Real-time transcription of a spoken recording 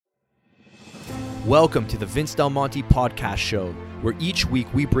Welcome to the Vince Del Monte podcast show, where each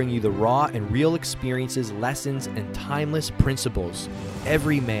week we bring you the raw and real experiences, lessons, and timeless principles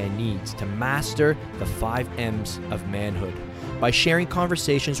every man needs to master the 5 M's of manhood. By sharing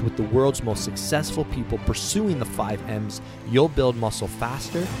conversations with the world's most successful people pursuing the 5 M's, you'll build muscle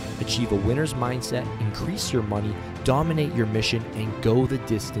faster, achieve a winner's mindset, increase your money, dominate your mission, and go the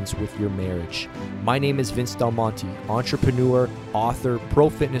distance with your marriage. My name is Vince Del Monte, entrepreneur, author,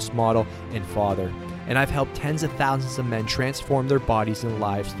 pro fitness model, and father. And I've helped tens of thousands of men transform their bodies and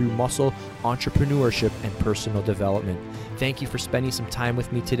lives through muscle, entrepreneurship, and personal development. Thank you for spending some time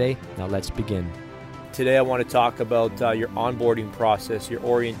with me today. Now let's begin. Today I want to talk about your onboarding process, your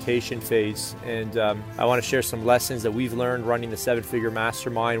orientation phase, and I want to share some lessons that we've learned running the 7-Figure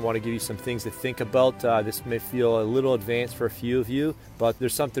Mastermind. I want to give you some things to think about. This may feel a little advanced for a few of you, but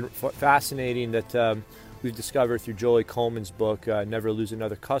there's something fascinating that we've discovered through Coleman's book, Never Lose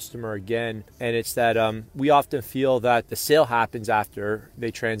Another Customer Again, and it's that we often feel that the sale happens after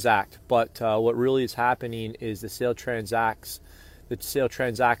they transact, but what really is happening is the sale transacts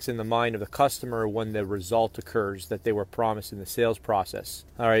in the mind of the customer when the result occurs that they were promised in the sales process.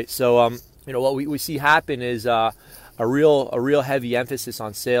 All right, so what we see happen is a real heavy emphasis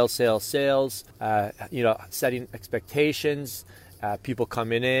on sales, setting expectations. People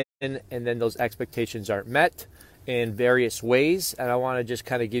coming in, and then those expectations aren't met in various ways. And I want to just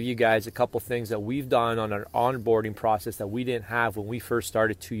kind of give you guys a couple things that we've done on our onboarding process that we didn't have when we first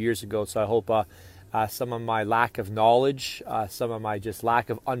started 2 years ago. So I hope some of my lack of knowledge, some of my just lack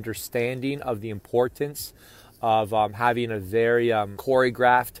of understanding of the importance of having a very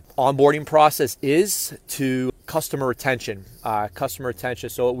choreographed onboarding process is to customer retention.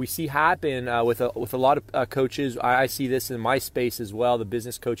 So what we see happen with a lot of coaches, I see this in my space as well, the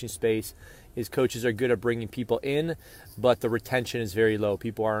business coaching space, is coaches are good at bringing people in, but the retention is very low.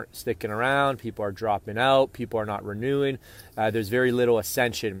 People aren't sticking around. People are dropping out. People are not renewing. There's very little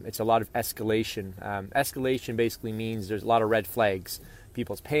ascension. It's a lot of escalation. Escalation basically means there's a lot of red flags.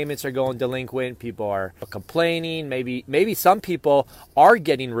 People's payments are going delinquent. People are complaining. Maybe some people are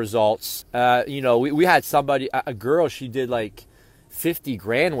getting results. We had somebody, a girl, she did like 50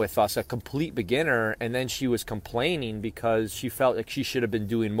 grand with us, a complete beginner, and then she was complaining because she felt like she should have been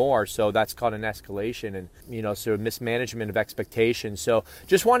doing more. So that's called an escalation, and sort of mismanagement of expectations. So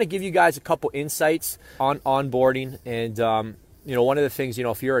just want to give you guys a couple insights on onboarding. And one of the things,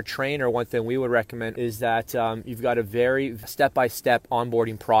 if you're a trainer, one thing we would recommend is that you've got a very step-by-step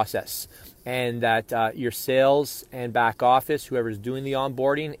onboarding process, and that your sales and back office, whoever's doing the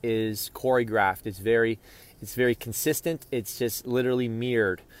onboarding, is choreographed. It's very consistent. It's just literally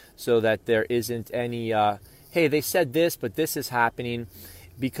mirrored, so that there isn't any, hey, they said this, but this is happening.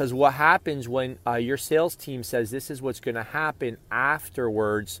 Because what happens when your sales team says this is what's going to happen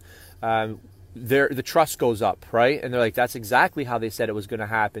afterwards, the trust goes up, right? And they're like, that's exactly how they said it was going to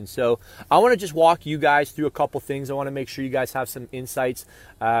happen. So I want to just walk you guys through a couple things. I want to make sure you guys have some insights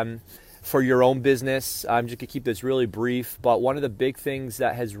for your own business. I'm just going to keep this really brief, but one of the big things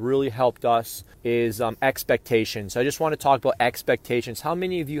that has really helped us is expectations. I just want to talk about expectations. How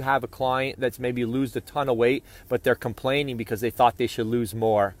many of you have a client that's maybe lose a ton of weight, but they're complaining because they thought they should lose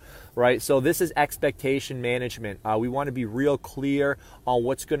more, right? So this is expectation management. We want to be real clear on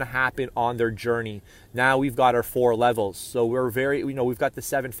what's going to happen on their journey. Now we've got our 4 levels. So we've got the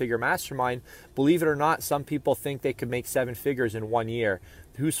 7-Figure Mastermind. Believe it or not, some people think they could make 7 figures in 1 year.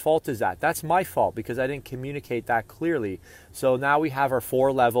 Whose fault is that? That's my fault, because I didn't communicate that clearly. So now we have our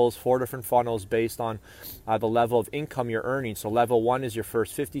 4 levels, 4 different funnels based on the level of income you're earning. So level 1 is your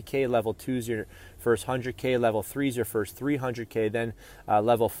first 50K, level 2 is your first 100K, level 3 is your first 300K, then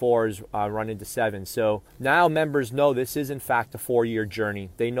level 4 is run into 7. So now members know this is in fact a 4-year journey.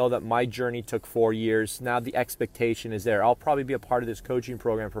 They know that my journey took 4 years. Now the expectation is there. I'll probably be a part of this coaching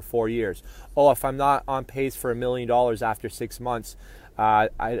program for 4 years. Oh, if I'm not on pace for $1 million after 6 months,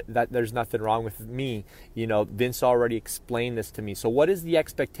 there's nothing wrong with me. Vince already explained this to me. So what is the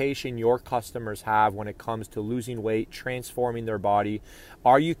expectation your customers have when it comes to losing weight, transforming their body?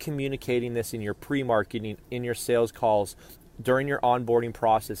 Are you communicating this in your pre-marketing, in your sales calls, during your onboarding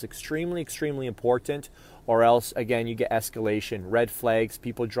process? Extremely, extremely important, or else, again, you get escalation, red flags,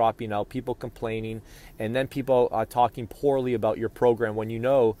 people dropping out, people complaining, and then people talking poorly about your program when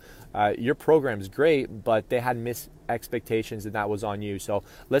your program is great, but they had missed expectations, and that was on you. So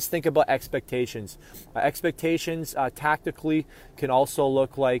let's think about expectations. Expectations tactically can also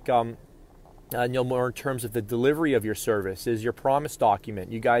look like more in terms of the delivery of your service is your promise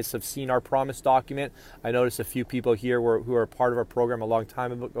document. You guys have seen our promise document. I noticed a few people here who are part of our program a long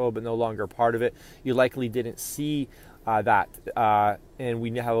time ago but no longer a part of it. You likely didn't see and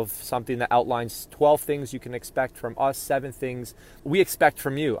we have something that outlines 12 things you can expect from us, 7 things we expect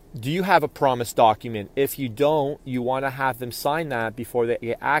from you. Do you have a promise document? If you don't, you want to have them sign that before they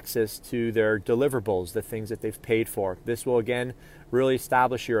get access to their deliverables, the things that they've paid for. This will, again, really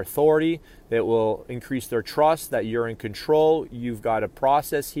establish your authority. That will increase their trust that you're in control. You've got a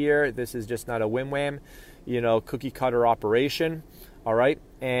process here. This is just not a whim-wham, cookie cutter operation. All right,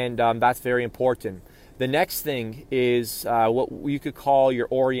 and that's very important. The next thing is what you could call your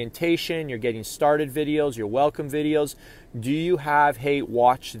orientation, your getting started videos, your welcome videos. Do you have, hey,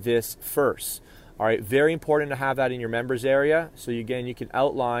 watch this first? All right, very important to have that in your members area. So again, you can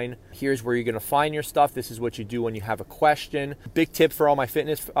outline, here's where you're gonna find your stuff. This is what you do when you have a question. Big tip for all my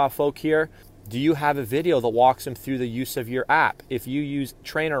fitness folk here. Do you have a video that walks them through the use of your app? If you use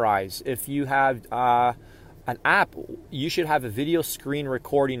Trainerize, if you have an app, you should have a video screen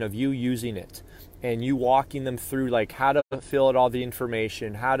recording of you using it and you walking them through like how to fill out all the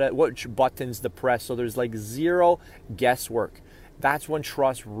information, what buttons to press. So there's like zero guesswork. That's when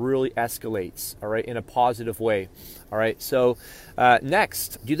trust really escalates, all right, in a positive way. All right, so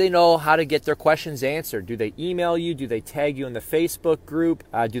next, do they know how to get their questions answered? Do they email you? Do they tag you in the Facebook group?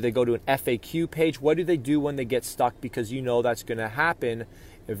 Do they go to an FAQ page? What do they do when they get stuck? Because that's going to happen.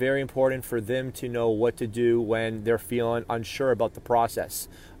 Very important for them to know what to do when they're feeling unsure about the process.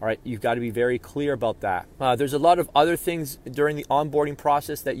 All right, you've got to be very clear about that. There's a lot of other things during the onboarding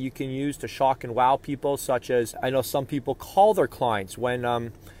process that you can use to shock and wow people, such as I know some people call their clients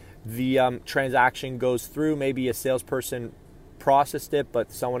when the transaction goes through. Maybe a salesperson processed it,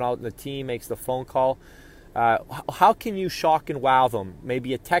 but someone out in the team makes the phone call. How can you shock and wow them?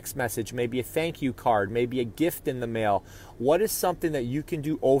 Maybe a text message, maybe a thank you card, maybe a gift in the mail. What is something that you can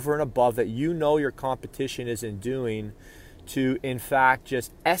do over and above that your competition isn't doing to, in fact,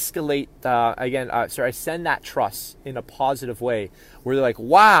 just escalate, send that trust in a positive way where they're like,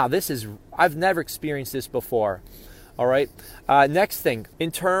 wow, I've never experienced this before. All right. Next thing,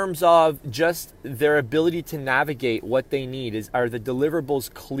 in terms of just their ability to navigate what they need, are the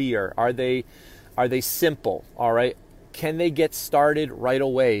deliverables clear? Are they simple? All right. Can they get started right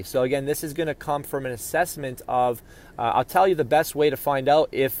away? So again, this is going to come from an assessment of, I'll tell you the best way to find out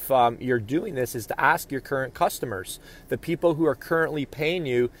if you're doing this is to ask your current customers, the people who are currently paying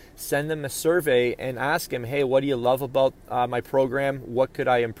you. Send them a survey and ask them, hey, what do you love about my program? What could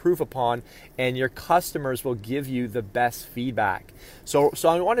I improve upon? And your customers will give you the best feedback. So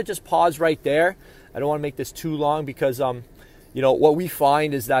I want to just pause right there. I don't want to make this too long because what we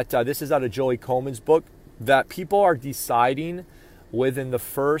find is that this is out of Joey Coleman's book, that people are deciding within the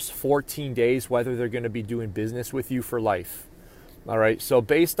first 14 days whether they're going to be doing business with you for life. All right. So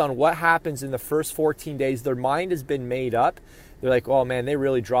based on what happens in the first 14 days, their mind has been made up. They're like, oh man, they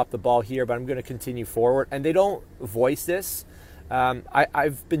really dropped the ball here, but I'm going to continue forward. And they don't voice this.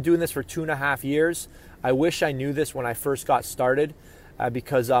 I've been doing this for 2.5 years. I wish I knew this when I first got started.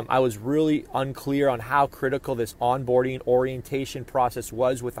 Because I was really unclear on how critical this onboarding orientation process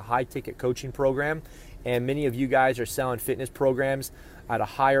was with a high-ticket coaching program. And many of you guys are selling fitness programs at a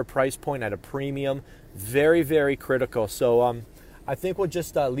higher price point, at a premium. Very, very critical. So I think we'll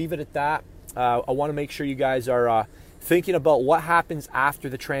just leave it at that. I want to make sure you guys are thinking about what happens after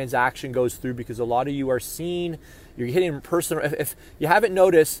the transaction goes through, because a lot of you are you're hitting personal. If you haven't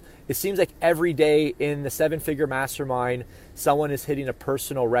noticed, it seems like every day in the 7-figure mastermind, someone is hitting a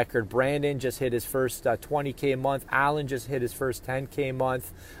personal record. Brandon just hit his first 20K a month. Alan just hit his first 10K a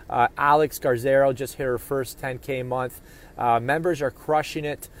month. Alex Garzero just hit her first 10K a month. Members are crushing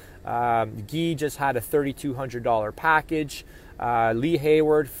it. Guy just had a $3,200 package. Lee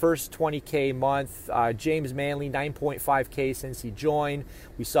Hayward, first 20K a month. James Manley, 9.5K since he joined.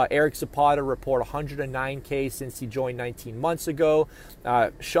 We saw Eric Zapata report 109K since he joined 19 months ago.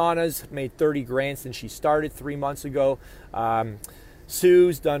 Shauna's made 30 grand since she started 3 months ago.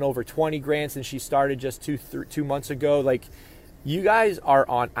 Sue's done over 20 grand since she started just two months ago. Like, you guys are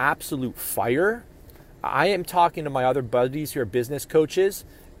on absolute fire. I am talking to my other buddies who are business coaches.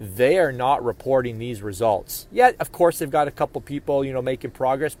 They are not reporting these results yet. Of course, they've got a couple people, making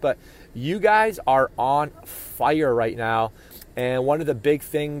progress, but you guys are on fire right now. And one of the big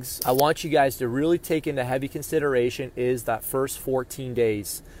things I want you guys to really take into heavy consideration is that first 14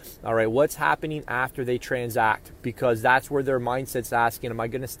 days. All right, what's happening after they transact? Because that's where their mindset's asking, am I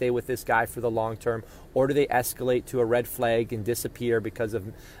going to stay with this guy for the long term, or do they escalate to a red flag and disappear because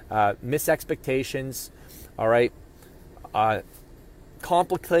of misexpectations? All right.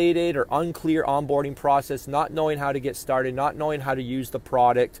 Complicated or unclear onboarding process, not knowing how to get started, not knowing how to use the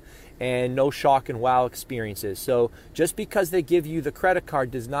product, and no shock and wow experiences. So just because they give you the credit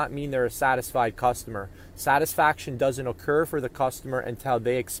card does not mean they're a satisfied customer. Satisfaction doesn't occur for the customer until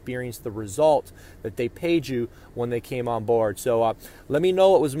they experience the result that they paid you when they came on board. So let me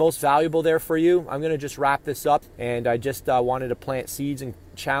know what was most valuable there for you. I'm going to just wrap this up, and I just wanted to plant seeds and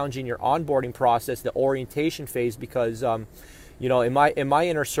challenging your onboarding process, the orientation phase, because you know, in my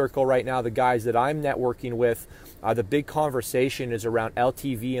inner circle right now, the guys that I'm networking with, the big conversation is around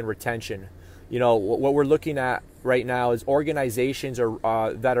LTV and retention. You know, what we're looking at right now is organizations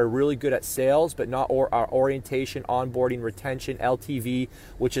that are really good at sales, but not orientation, onboarding, retention, LTV,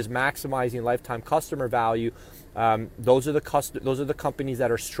 which is maximizing lifetime customer value. Those are the companies that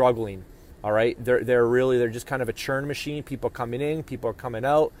are struggling. All right, they're just kind of a churn machine. People coming in, people are coming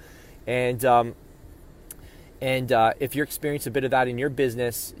out, and if you're experiencing a bit of that in your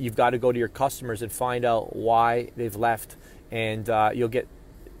business, you've got to go to your customers and find out why they've left, and you'll get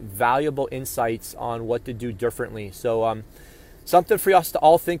valuable insights on what to do differently. So something for us to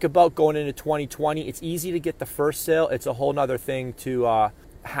all think about going into 2020. It's easy to get the first sale. It's a whole nother thing to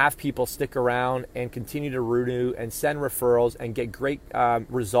have people stick around and continue to renew and send referrals and get great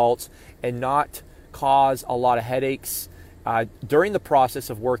results and not cause a lot of headaches during the process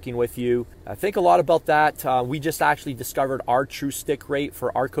of working with you. Think a lot about that. We just actually discovered our true stick rate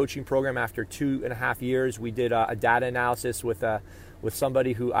for our coaching program after 2.5 years. We did a data analysis with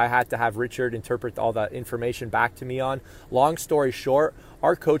somebody who I had to have Richard interpret all the information back to me on. Long story short,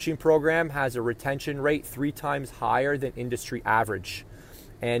 our coaching program has a retention rate 3 times higher than industry average.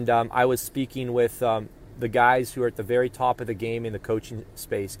 And I was speaking with the guys who are at the very top of the game in the coaching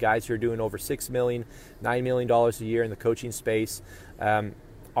space, guys who are doing over $6 million, $9 million a year in the coaching space.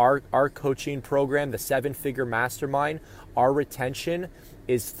 Our coaching program, the 7-figure Mastermind, our retention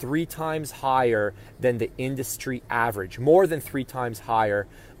is 3 times higher than the industry average, more than 3 times higher,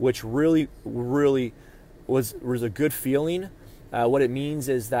 which really was a good feeling. What it means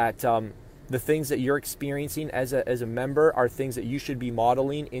is that the things that you're experiencing as a member are things that you should be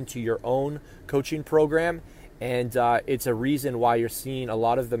modeling into your own coaching program, and it's a reason why you're seeing a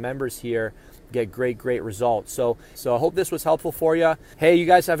lot of the members here get great results. So I hope this was helpful for you. Hey, you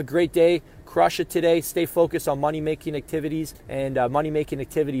guys have a great day. Crush it today. Stay focused on money-making activities and money-making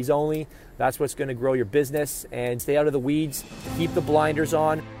activities only. That's what's going to grow your business. And stay out of the weeds. Keep the blinders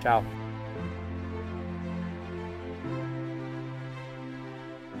on. Ciao.